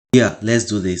Yeah, let's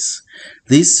do this.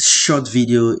 This short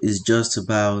video is just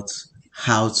about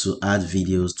how to add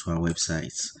videos to our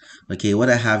website. Okay, what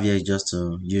I have here is just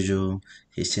a usual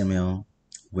HTML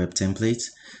web template,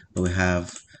 but we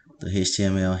have the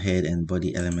HTML head and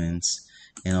body elements,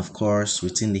 and of course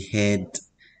within the head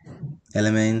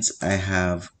elements I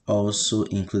have also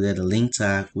included a link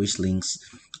tag which links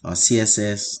our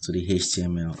CSS to the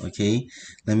HTML. Okay,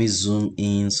 let me zoom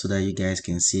in so that you guys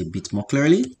can see a bit more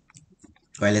clearly.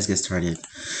 All right, let's get started.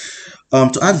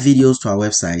 To add videos to our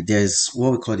website, there's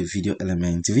what we call the video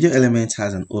element. The video element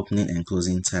has an opening and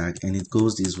closing tag, and it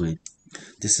goes this way.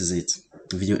 This is it,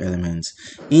 the video element.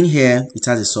 In here, it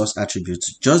has a source attribute,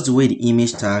 just the way the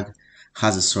image tag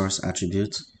has a source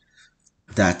attribute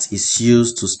that is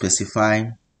used to specify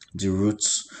the root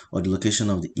or the location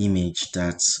of the image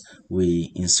that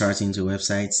we insert into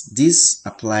websites. This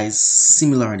applies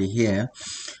similarly here.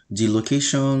 The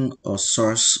location or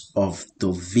source of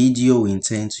the video we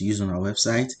intend to use on our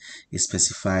website is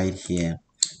specified here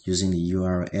using the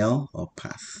URL or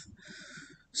path.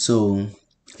 So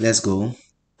let's go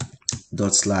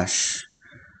 /.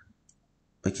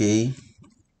 Okay,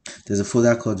 there's a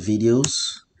folder called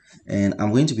videos, and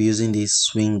I'm going to be using this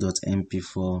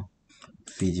swing.mp4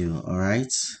 video. All right,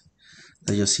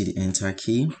 let's just see the enter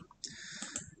key.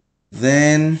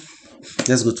 Then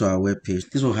let's go to our web page.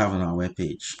 This is what we have on our web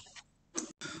page.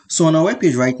 So on our web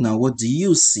page right now, what do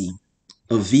you see?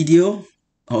 A video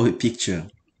or a picture?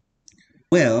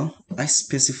 Well, I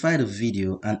specified a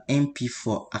video, an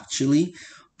MP4 actually,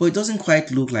 but it doesn't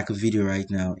quite look like a video right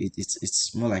now.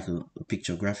 It's more like a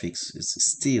picture graphics. It's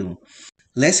still.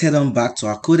 Let's head on back to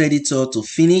our code editor to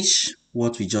finish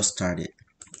what we just started.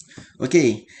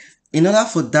 Okay, in order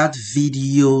for that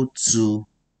video to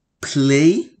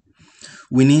play,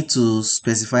 we need to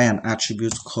specify an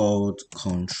attribute called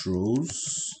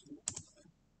controls.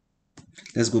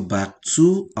 Let's go back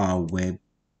to our web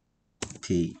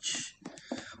page.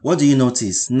 What do you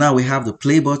notice? Now we have the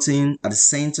play button at the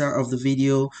center of the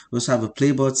video. We also have a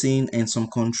play button and some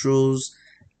controls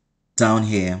down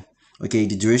here. Okay,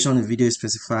 the duration of the video is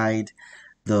specified,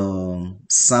 the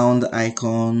sound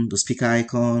icon, the speaker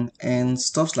icon, and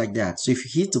stuff like that. So if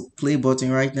you hit the play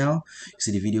button right now, you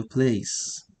see the video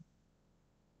plays.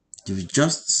 You've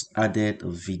just added a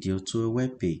video to a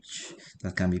web page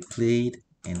that can be played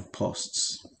and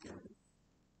paused.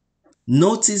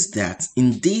 Notice that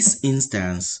in this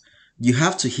instance, you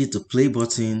have to hit the play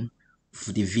button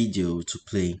for the video to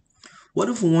play. What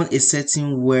if we want a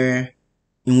setting where,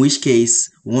 in which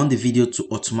case, we want the video to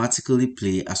automatically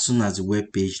play as soon as the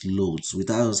web page loads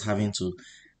without us having to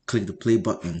click the play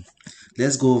button?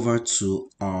 Let's go over to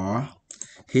our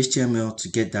HTML to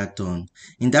get that done.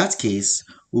 In that case,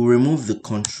 we'll remove the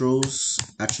controls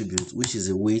attribute, which is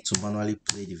a way to manually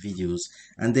play the videos,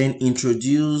 and then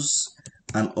introduce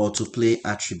an autoplay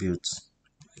attribute.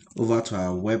 Over to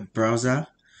our web browser,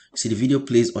 see the video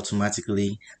plays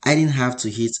automatically. I didn't have to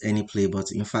hit any play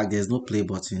button. In fact, there's no play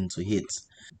button to hit.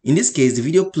 In this case, the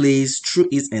video plays through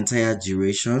its entire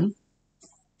duration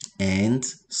and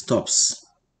stops.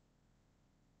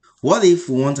 What if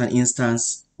we want an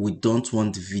instance we don't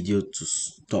want the video to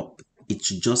stop? It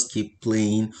should just keep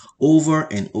playing over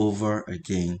and over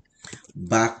again.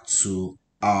 Back to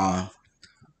our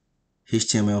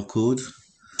HTML code,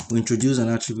 we introduce an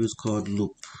attribute called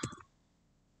loop.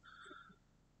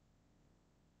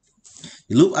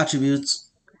 The loop attribute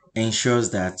ensures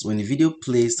that when the video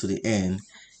plays to the end,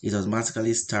 it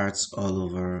automatically starts all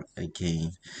over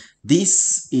again.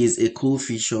 This is a cool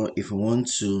feature if we want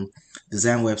to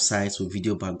design websites with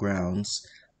video backgrounds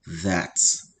that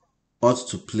ought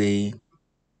to play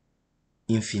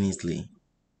infinitely.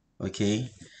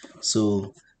 Okay,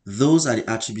 so those are the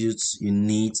attributes you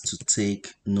need to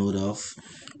take note of.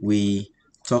 We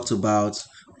talked about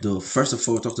first of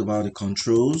all, we talked about the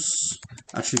controls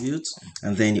attribute,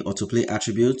 and then the autoplay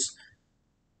attribute,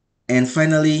 and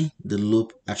finally the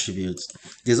loop attribute.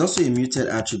 There's also a muted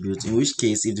attribute, in which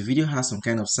case if the video has some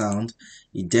kind of sound,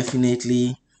 it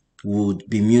definitely would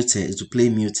be muted. It will play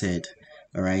muted.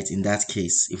 All right, in that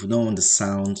case, if we don't want the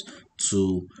sound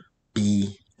to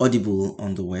be audible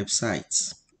on the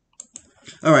website.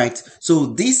 All right, so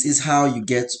this is how you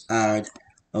get to add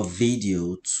a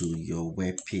video to your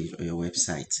web page or your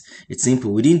website. It's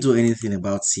simple. We didn't do anything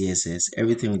about CSS.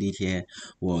 Everything we did here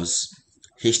was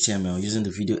HTML using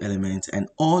the video element and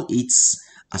all its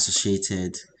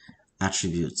associated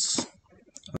attributes.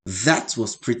 That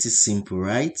was pretty simple,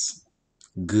 right?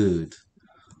 Good.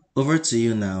 Over to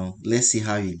you now. Let's see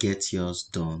how you get yours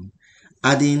done.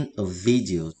 Adding a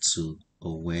video to a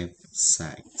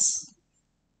website.